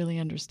museums and really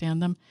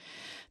understand them,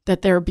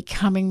 that they're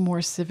becoming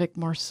more civic,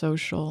 more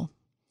social,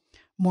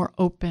 more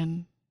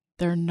open.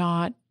 They're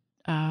not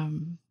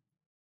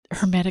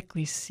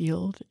hermetically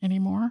sealed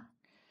anymore.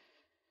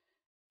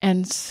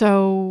 And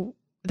so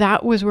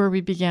that was where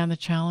we began the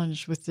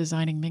challenge with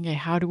designing Mingei.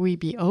 How do we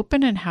be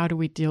open and how do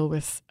we deal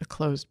with a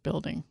closed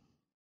building?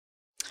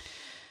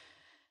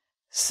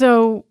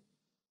 So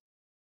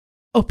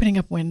opening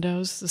up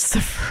windows is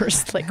the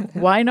first,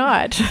 why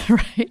not,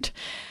 right?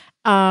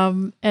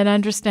 And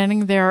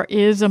understanding there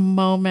is a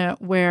moment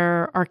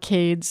where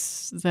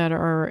arcades that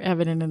are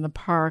evident in the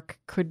park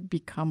could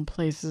become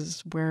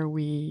places where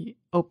we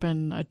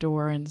open a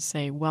door and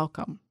say,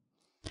 welcome.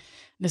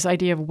 This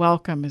idea of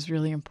welcome is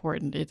really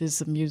important. It is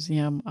a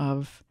museum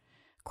of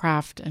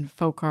craft and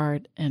folk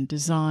art and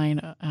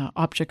design,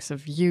 objects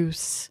of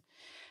use,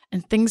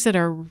 and things that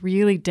are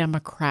really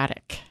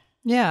democratic.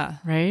 Yeah.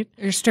 Right?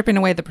 You're stripping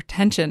away the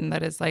pretension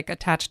that is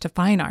attached to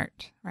fine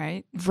art,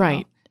 right?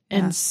 Right. So, yeah.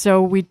 And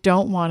so we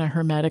don't want to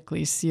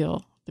hermetically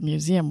seal the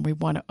museum. We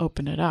want to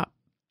open it up.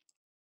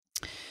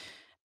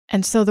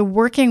 And so the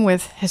working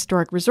with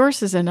historic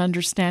resources and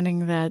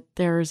understanding that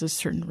there is a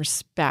certain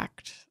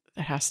respect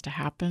that has to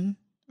happen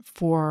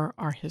for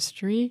our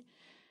history,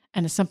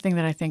 and it's something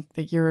that I think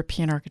the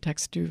European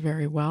architects do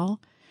very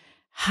well.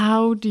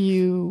 How do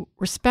you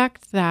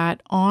respect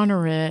that,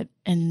 honor it,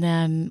 and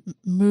then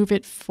move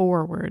it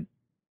forward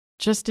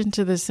just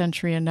into the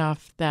century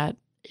enough that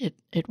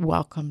it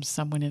welcomes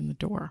someone in the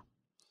door?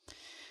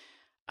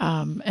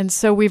 And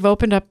so we've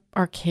opened up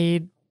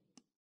arcade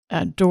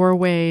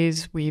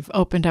doorways. We've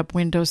opened up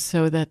windows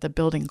so that the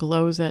building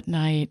glows at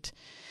night.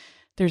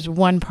 There's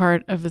one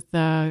part of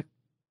the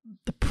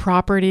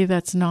property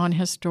that's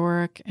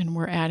non-historic, and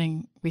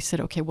we said,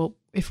 okay, well,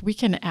 if we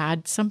can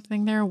add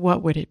something there,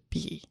 what would it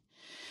be?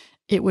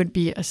 It would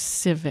be a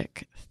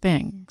civic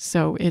thing.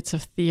 So it's a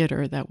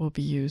theater that will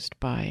be used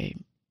by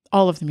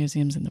all of the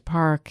museums in the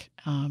park,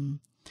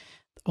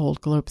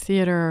 Old Globe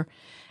Theater.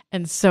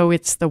 And so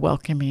it's the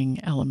welcoming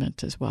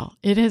element as well.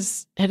 It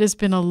has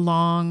been a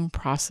long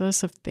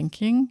process of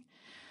thinking,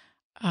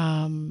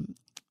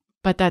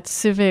 but that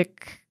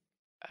civic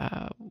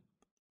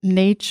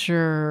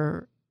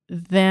nature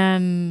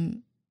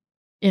then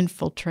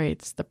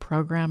infiltrates the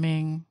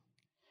programming,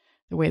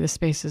 the way the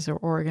spaces are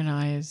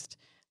organized.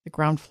 The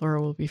ground floor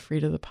will be free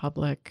to the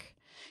public.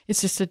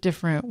 It's just a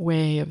different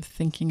way of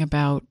thinking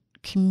about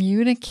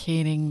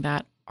communicating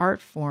that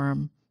art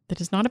form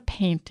that is not a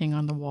painting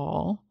on the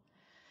wall.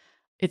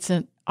 It's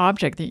an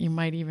object that you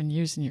might even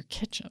use in your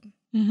kitchen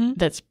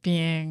that's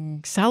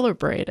being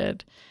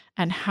celebrated.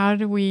 And how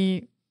do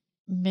we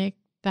make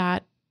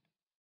that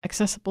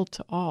accessible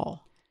to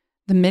all?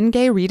 The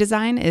Mingei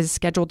redesign is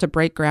scheduled to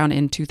break ground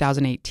in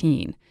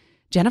 2018.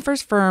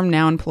 Jennifer's firm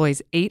now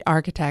employs 8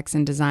 architects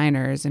and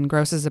designers and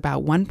grosses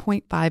about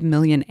 $1.5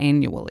 million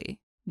annually.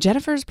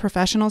 Jennifer's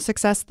professional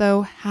success,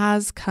 though,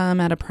 has come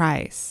at a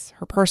price,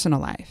 her personal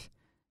life.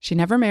 She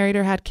never married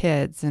or had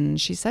kids, and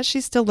she says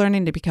she's still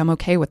learning to become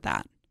okay with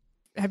that.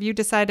 Have you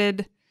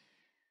decided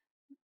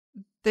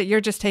that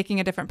you're just taking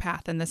a different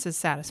path and this is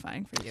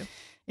satisfying for you?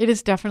 It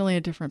is definitely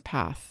a different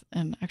path.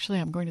 And actually,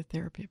 I'm going to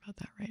therapy about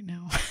that right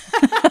now.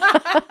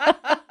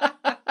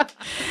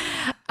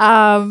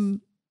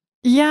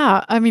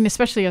 Yeah, I mean,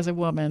 especially as a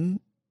woman,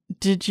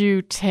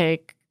 you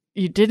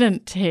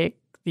didn't take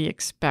the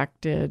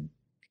expected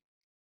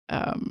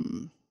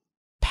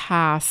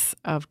path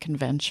of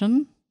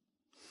convention,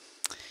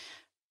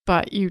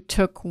 but you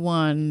took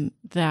one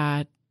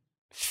that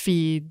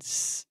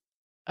feeds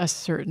a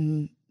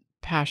certain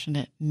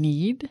passionate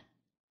need.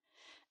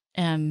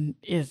 And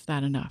is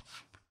that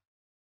enough?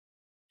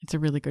 It's a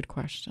really good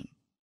question,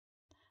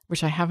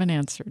 which I haven't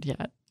answered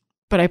yet,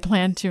 but I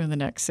plan to in the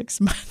next 6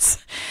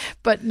 months.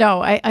 But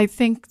no, I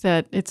think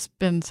that it's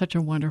been such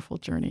a wonderful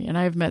journey, and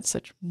I've met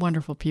such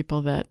wonderful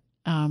people that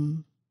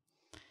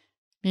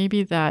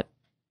maybe that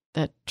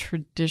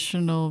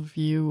traditional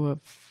view of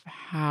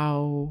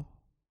how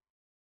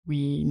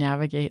we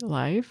navigate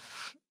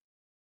life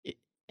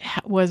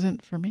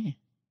wasn't for me.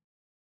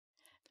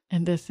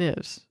 And this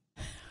is.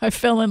 I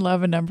fell in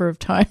love a number of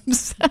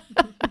times.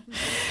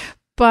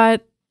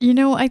 But,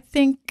 I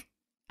think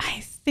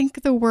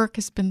the work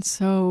has been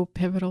so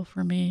pivotal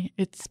for me.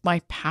 It's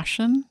my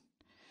passion.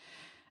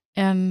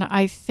 And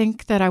I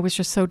think that I was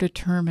just so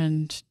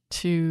determined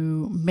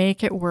to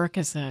make it work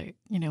as a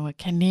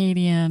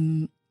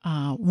Canadian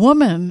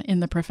woman in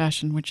the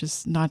profession, which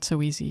is not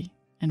so easy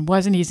and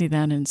wasn't easy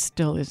then and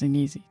still isn't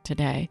easy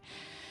today,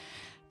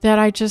 that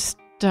I just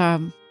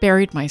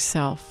buried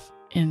myself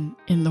in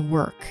the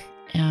work.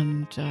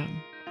 And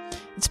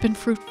it's been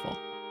fruitful.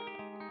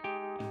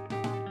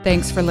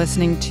 Thanks for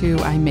listening to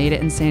I Made It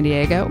in San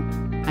Diego.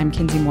 I'm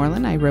Kinsey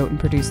Moreland. I wrote and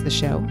produced the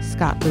show.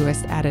 Scott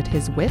Lewis added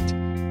his wit.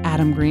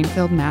 Adam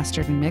Greenfield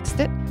mastered and mixed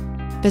it.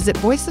 Visit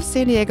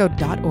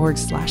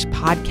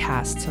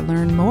voiceofsandiego.org/podcast to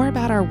learn more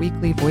about our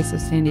weekly Voice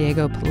of San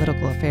Diego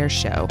political affairs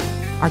show,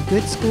 our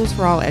Good Schools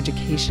for All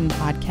education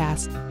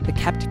podcast, the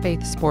Kept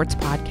Faith Sports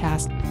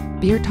podcast,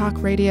 Beer Talk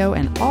Radio,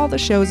 and all the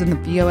shows in the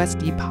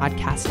VOSD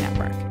podcast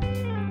network.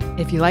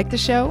 If you like the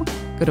show,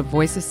 go to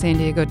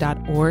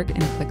voiceofsandiego.org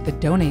and click the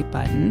donate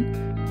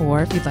button.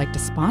 Or if you'd like to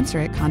sponsor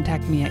it,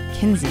 contact me at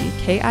Kinsey,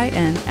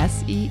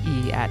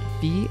 KINSEE, at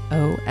VOSD.org.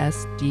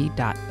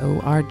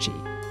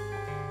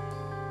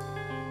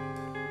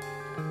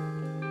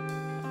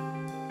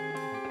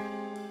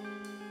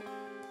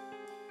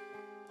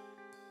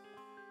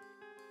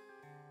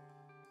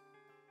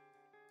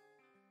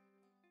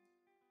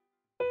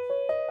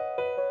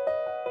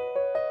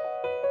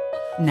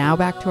 Now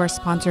back to our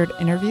sponsored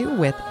interview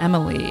with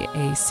Emily,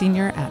 a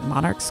senior at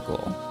Monarch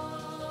School.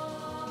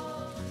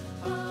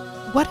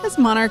 What has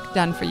Monarch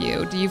done for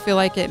you? Do you feel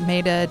like it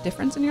made a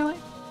difference in your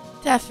life?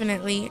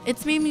 Definitely.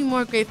 It's made me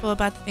more grateful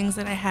about the things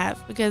that I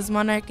have, because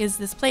Monarch is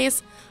this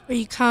place where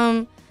you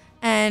come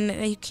and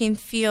you can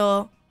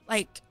feel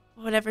like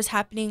whatever's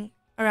happening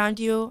around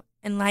you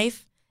in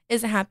life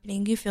isn't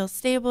happening. You feel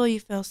stable, you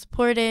feel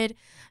supported,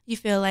 you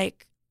feel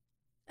like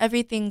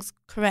everything's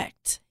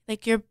correct.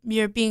 Like you're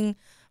being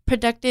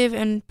productive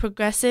and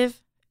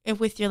progressive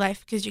with your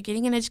life because you're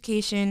getting an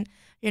education.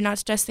 You're not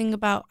stressing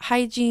about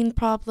hygiene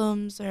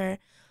problems or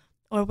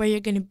where you're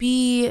going to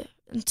be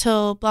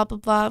until blah, blah,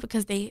 blah,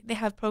 because they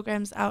have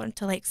programs out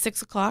until like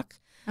 6 o'clock.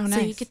 Oh, nice.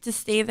 So you get to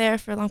stay there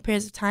for long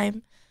periods of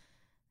time.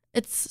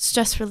 It's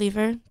stress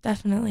reliever,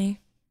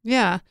 definitely.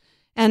 Yeah.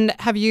 And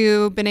have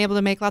you been able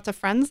to make lots of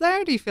friends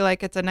there? Do you feel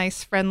like it's a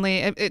nice, friendly,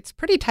 it's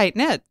pretty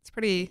tight-knit. It's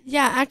pretty...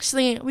 Yeah,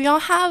 actually, we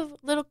all have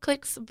little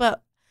cliques,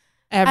 but...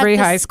 Every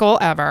high school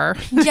ever.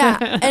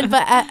 Yeah,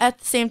 but at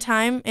the same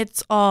time,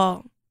 it's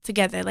all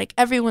together. Like,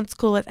 everyone's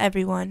cool with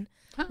everyone.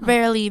 Oh.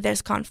 Rarely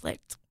there's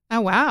conflict. Oh,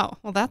 wow.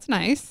 Well, that's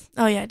nice.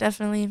 Oh, yeah,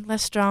 definitely.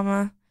 Less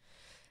drama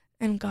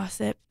and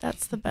gossip.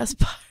 That's the best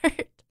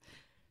part.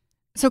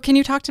 So can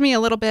you talk to me a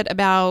little bit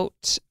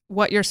about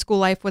what your school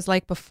life was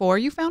like before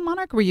you found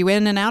Monarch? Were you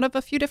in and out of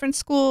a few different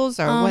schools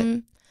or what?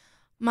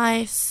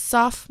 My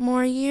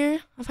sophomore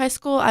year of high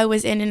school, I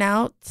was in and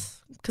out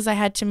because I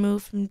had to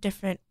move from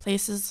different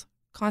places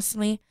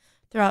constantly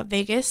throughout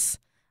Vegas,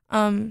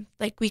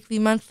 like weekly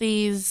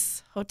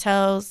monthlies,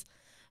 hotels.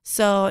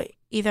 So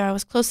either I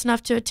was close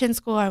enough to attend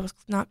school or I was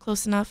not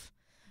close enough.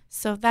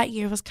 So that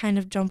year was kind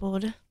of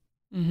jumbled.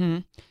 Mm-hmm.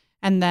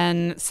 And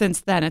then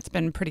since then, it's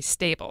been pretty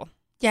stable.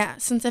 Yeah,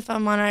 since I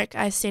found Monarch,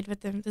 I stayed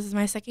with them. This is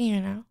my second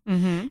year now.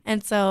 Mm-hmm.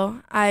 And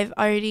so I'm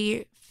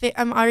already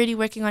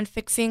working on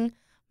fixing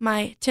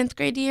my 10th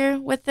grade year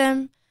with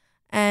them,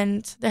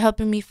 and they're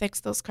helping me fix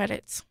those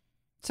credits.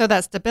 So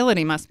that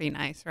stability must be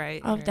nice, right?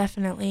 Oh,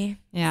 definitely.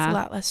 Yeah. It's a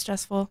lot less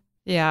stressful.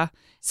 Yeah.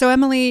 So,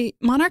 Emily,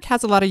 Monarch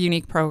has a lot of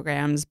unique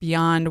programs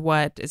beyond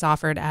what is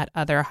offered at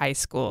other high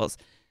schools.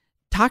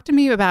 Talk to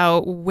me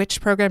about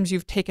which programs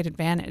you've taken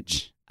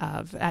advantage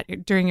of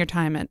during your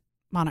time at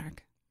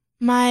Monarch.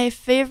 My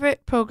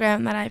favorite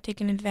program that I've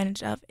taken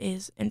advantage of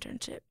is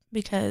internship,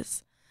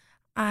 because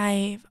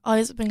I've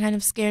always been kind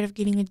of scared of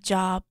getting a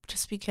job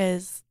just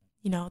because,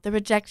 the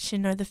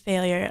rejection or the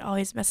failure, it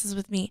always messes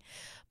with me.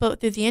 But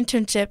through the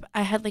internship,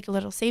 I had like a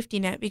little safety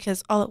net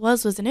because all it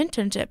was an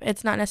internship.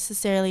 It's not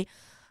necessarily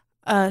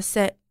a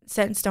set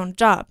in stone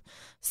job.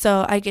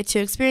 So I get to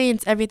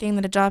experience everything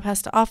that a job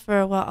has to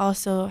offer while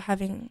also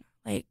having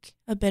like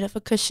a bit of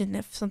a cushion.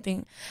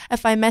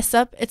 If I mess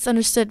up, it's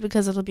understood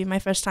because it'll be my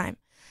first time.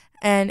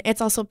 And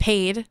it's also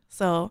paid,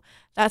 so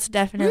that's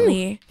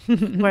definitely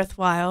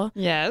worthwhile.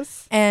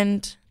 Yes.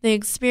 And the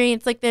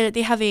experience, like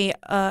they have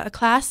a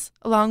class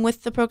along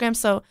with the program.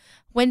 So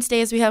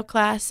Wednesdays we have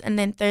class, and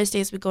then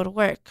Thursdays we go to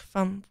work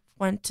from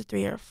 1 to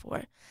 3 or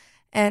 4.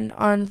 And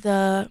in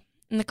the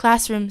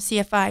classroom,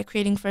 CFI,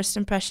 Creating First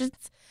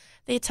Impressions,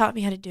 they taught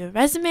me how to do a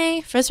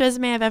resume, first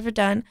resume I've ever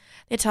done.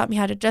 They taught me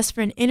how to dress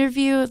for an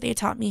interview. They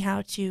taught me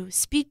how to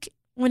speak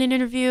when an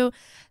interview.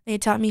 They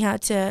taught me how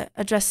to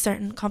address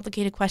certain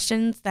complicated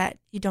questions that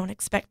you don't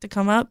expect to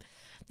come up.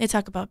 They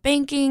talk about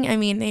banking. I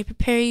mean, they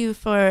prepare you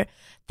for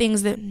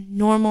things that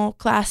normal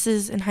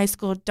classes in high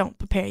school don't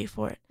prepare you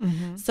for.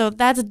 Mm-hmm. So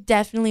that's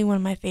definitely one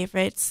of my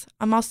favorites.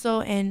 I'm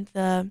also in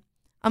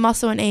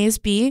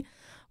ASB,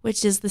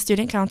 which is the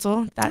student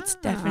council. That's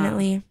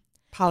definitely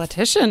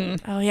Politician.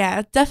 Oh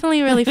yeah,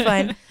 definitely really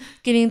fun.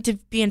 Getting to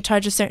be in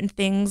charge of certain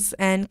things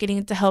and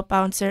getting to help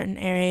out in certain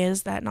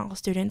areas that not all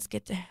students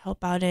get to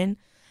help out in.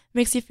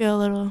 Makes you feel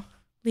a little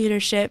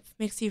leadership.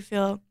 Makes you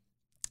feel,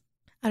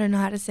 I don't know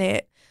how to say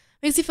it.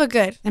 Makes you feel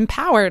good.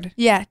 Empowered.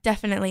 Yeah,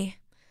 definitely.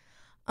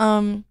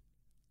 And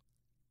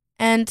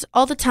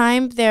all the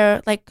time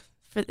there, like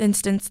for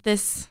instance,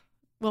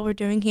 what we're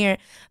doing here,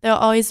 there'll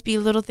always be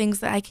little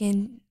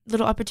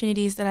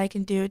opportunities that I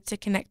can do to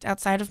connect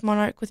outside of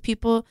Monarch with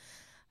people.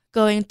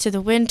 Going to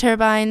the wind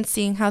turbines,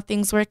 seeing how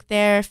things work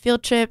there,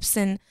 field trips,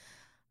 and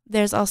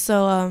there's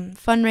also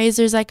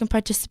fundraisers I can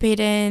participate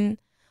in.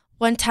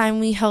 One time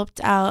we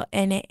helped out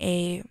in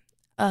a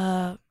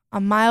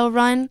mile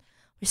run.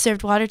 We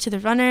served water to the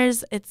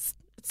runners. It's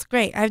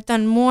great. I've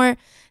done more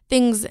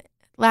things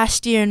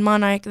last year in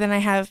Monarch than I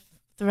have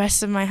the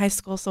rest of my high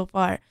school so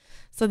far.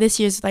 So this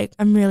year's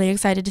I'm really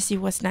excited to see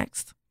what's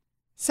next.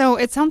 So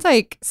it sounds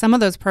like some of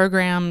those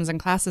programs and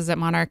classes at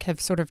Monarch have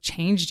sort of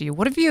changed you.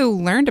 What have you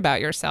learned about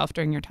yourself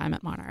during your time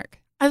at Monarch?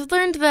 I've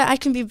learned that I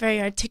can be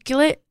very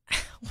articulate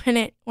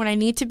when I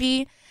need to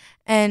be,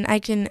 and I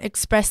can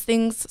express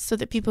things so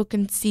that people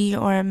can see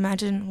or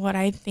imagine what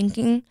I'm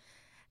thinking.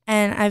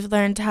 And I've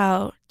learned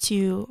how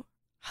to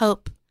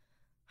help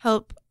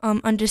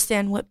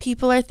understand what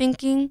people are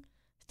thinking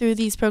through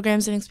these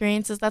programs and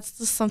experiences. That's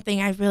just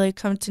something I've really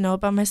come to know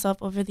about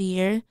myself over the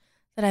year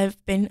that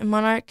I've been in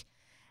Monarch.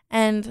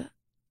 And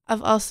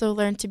I've also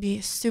learned to be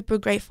super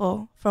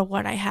grateful for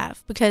what I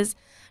have, because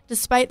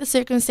despite the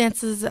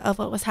circumstances of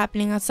what was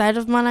happening outside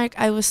of Monarch,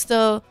 I was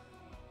still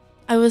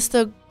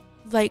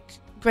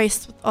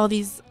graced with all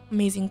these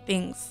amazing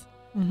things.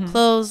 Mm-hmm.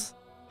 Clothes,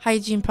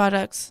 hygiene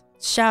products,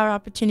 shower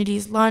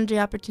opportunities, laundry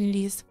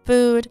opportunities,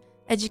 food,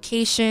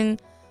 education,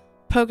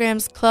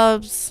 programs,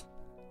 clubs,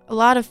 a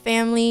lot of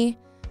family.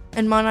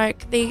 And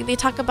Monarch, they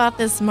talk about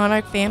this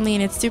Monarch family,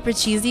 and it's super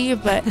cheesy,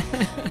 but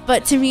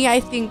to me,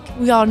 I think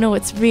we all know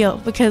it's real,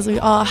 because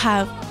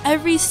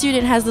every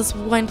student has this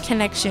one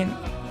connection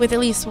with at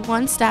least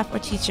one staff or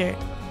teacher.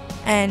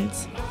 And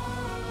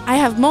I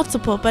have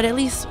multiple, but at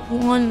least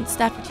one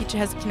staff or teacher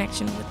has a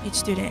connection with each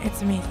student.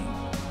 It's amazing.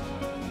 All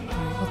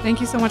right. Well, thank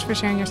you so much for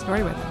sharing your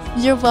story with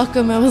us. You're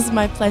welcome. It was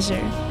my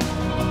pleasure.